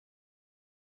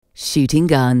Shooting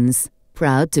Guns.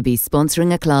 Proud to be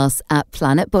sponsoring a class at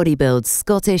Planet Bodybuild's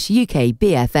Scottish UK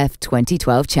BFF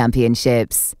 2012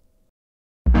 Championships.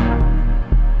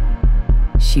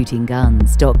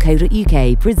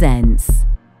 Shootingguns.co.uk presents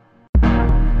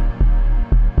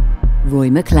Roy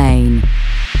McLean.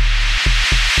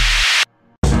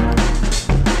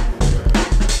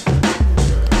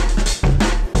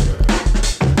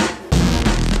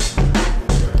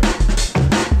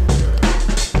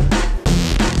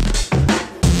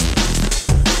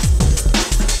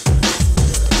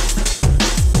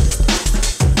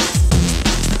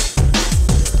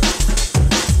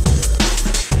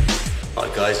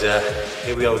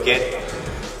 Here we are again,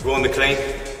 Roy McLean.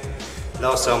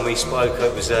 Last time we spoke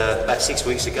it was about 6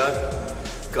 weeks ago.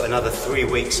 Got another 3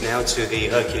 weeks now to the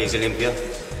Hercules Olympia.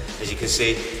 As you can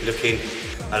see, looking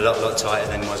a lot tighter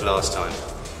than it was last time.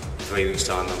 In 3 weeks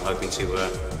time I'm hoping to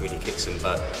really kick some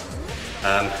butt.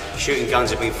 Shooting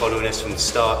Guns have been following us from the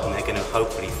start and they're going to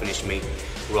hopefully finish me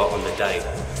right on the day.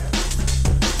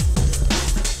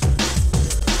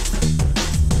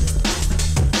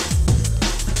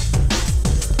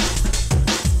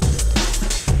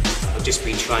 I've just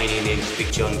been training in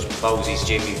Big John Bowles'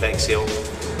 gym in Bexhill,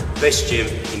 best gym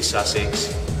in Sussex.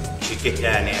 You should get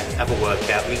down there, have a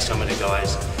workout, meet some of the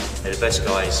guys. They're the best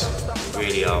guys,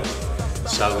 really are.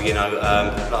 So, you know,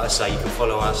 like I say, you can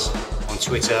follow us on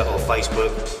Twitter or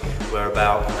Facebook. We're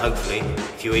about, and hopefully,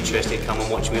 if you're interested, come and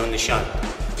watch me on the show.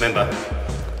 Remember,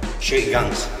 Shooting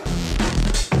Guns.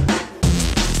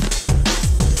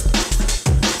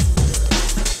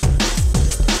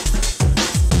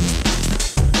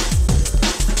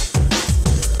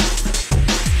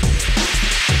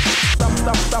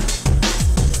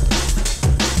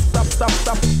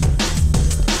 Stop.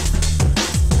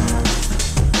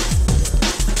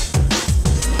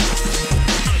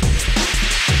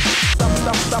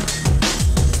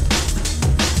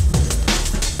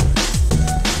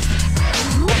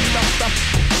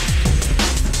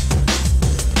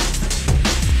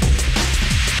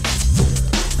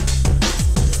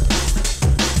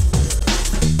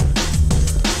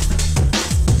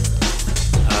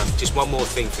 Just one more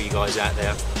thing for you guys out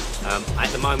there.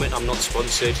 At the moment I'm not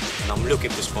sponsored and I'm looking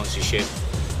for sponsorship.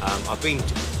 I've been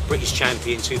British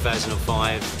champion in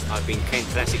 2005, I've been Kent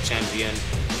Classic champion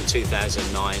in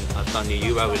 2009, I've done the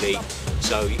Euro Elite,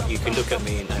 so you can look at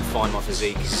me and find my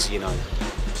physique, you know,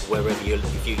 wherever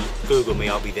if you Google me,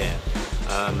 I'll be there.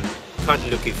 Currently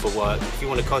looking for work. If you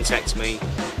want to contact me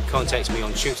on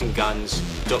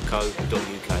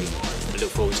shootingguns.co.uk. I look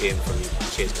forward to hearing from you.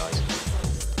 Cheers guys.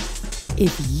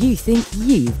 If you think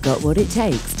you've got what it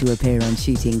takes to appear on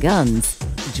Shooting Guns,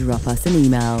 drop us an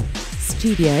email,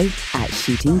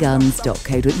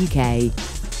 studio@shootingguns.co.uk.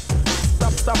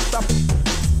 Stop.